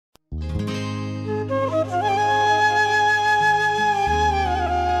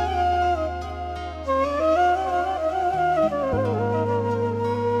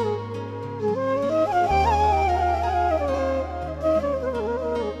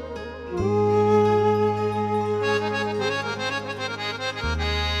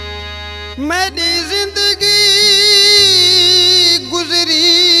मेरी जिंदगी गुजरी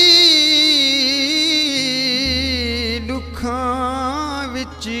दुखां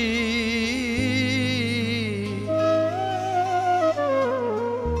विच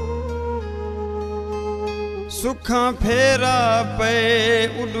सुखां फेरा पे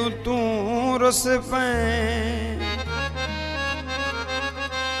उडू तू रुस पे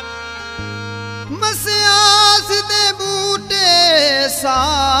मसियास दे बूटे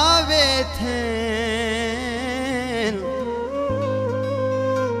सावे थे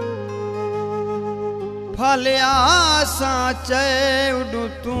फलिया साचे उडू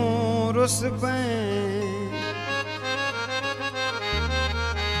तू रुस पे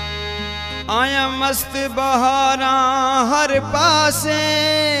आया मस्त बहारा हर पासे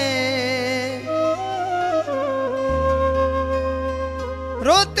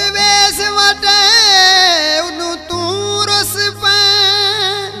रोत वेस वटे उडू तू रुस पे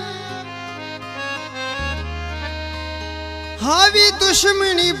हावी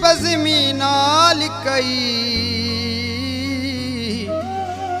दुश्मनी बज़मी नाल कई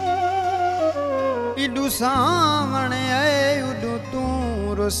इडू सावणे उडू तू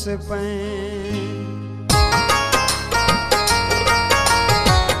रुस पे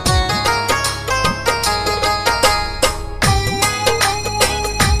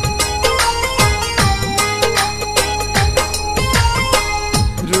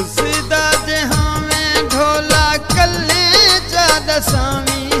रुसदा जहां में ढोला कल्ले चादा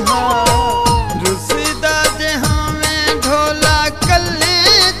सामी हा रुसदा जहां में ढोला कल्ले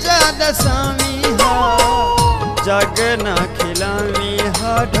चादा सामी हा जग ना खिलामी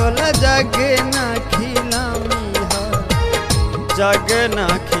हा ढोला जग ना खिलामी हा जग ना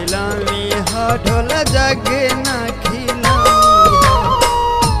खिलामी हा ढोला जग ना खिलामी हा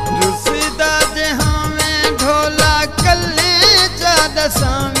रुसदा जहां में ढोला कल्ले चादा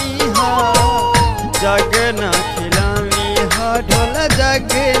सामी हा जग ना खिलामी हा ढोला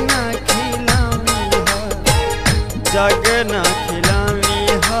जग ना खिलामी हा जग ना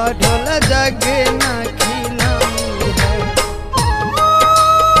खिलामी हा ढोला जग ना खिलामी हा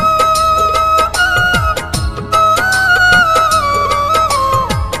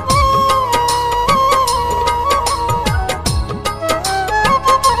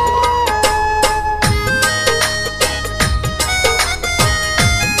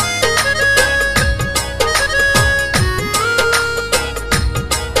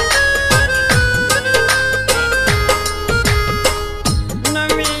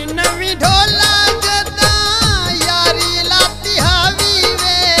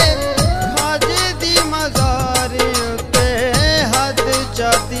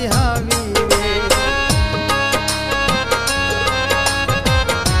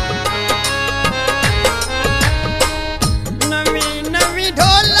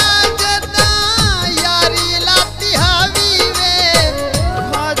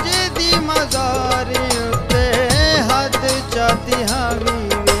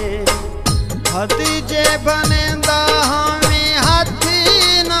हाथी जे बनेंदा हमें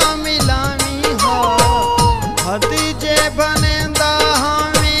हाथी ना मिलामी हा हाथी जे बनेंदा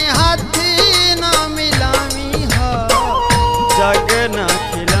हमें हाथी ना मिलामी हा जग ना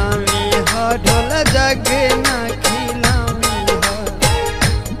खिलामी हा ढोला जग ना खिलामी हा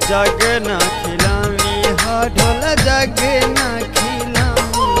जग ना खिलामी हा ढोला जग ना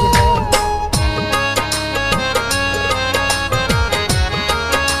खिलामी हा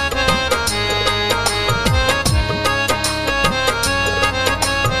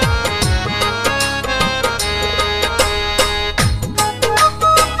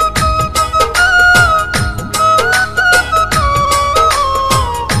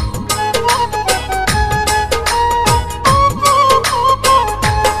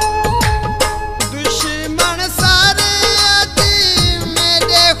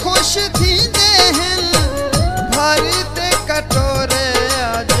कटोरे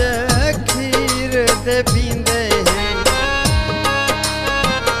आज खीर दे पींदे हैं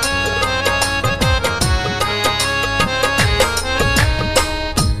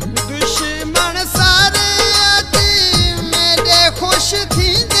दुश्मन सारे आज मेरे खुश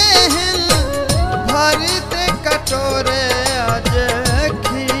थींदे हैं भरते कटोरे आज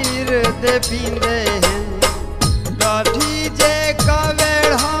खीर दे पींदे हैं राठी जे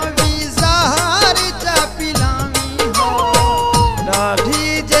कवेड़ा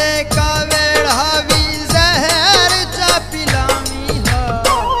राठी जे कावेड़ा भी जहर चा पिलामी हा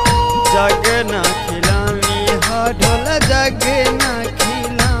जग ना खिलामी हा ढोला जग ना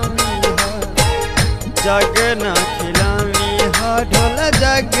खिलामी हा जग ना खिलामी हा ढोला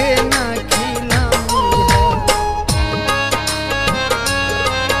जग ना खिलामी हा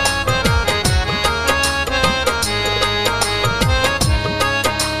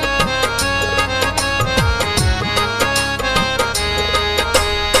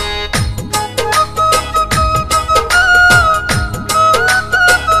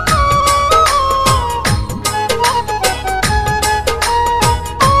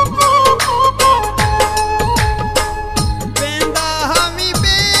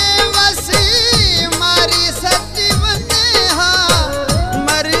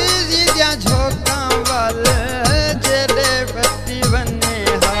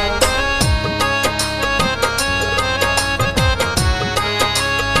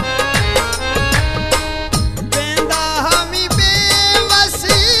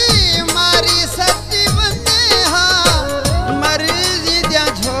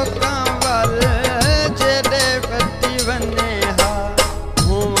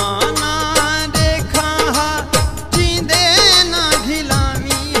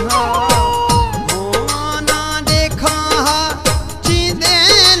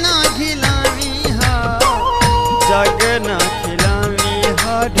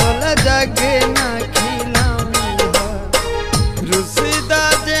जग ना खिलामी हा। रुसदा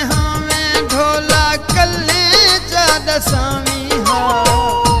जहाँ में ढोला कल्ले चाद सामी हा।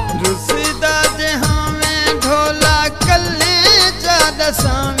 रुसदा जहाँ में ढोला कल्ले चाद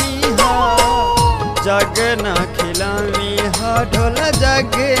सामी हा। जग ना खिलामी हा ढोला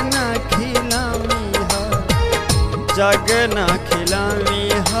जग ना खिलामी हा। जग ना खिलामी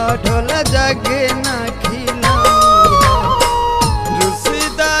हा ढोला जग ना खिलामी हा।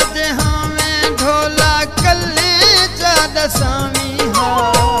 रुसदा जहाँ में ढोला कल्ले चाद सामी हा।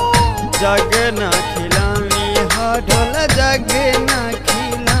 जग ना खिलामी हा ढोला जग ना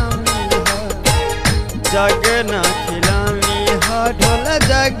खिलामी हा। जग ना खिलामी हा ढोला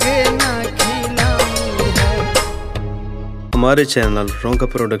जग ना खिलामी हा। हमारे चैनल रोंका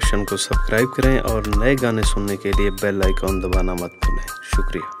प्रोडक्शन को सब्सक्राइब करें और नए गाने सुनने के लिए बेल आइकॉन दबाना मत भूलें।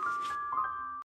 शुक्रिया।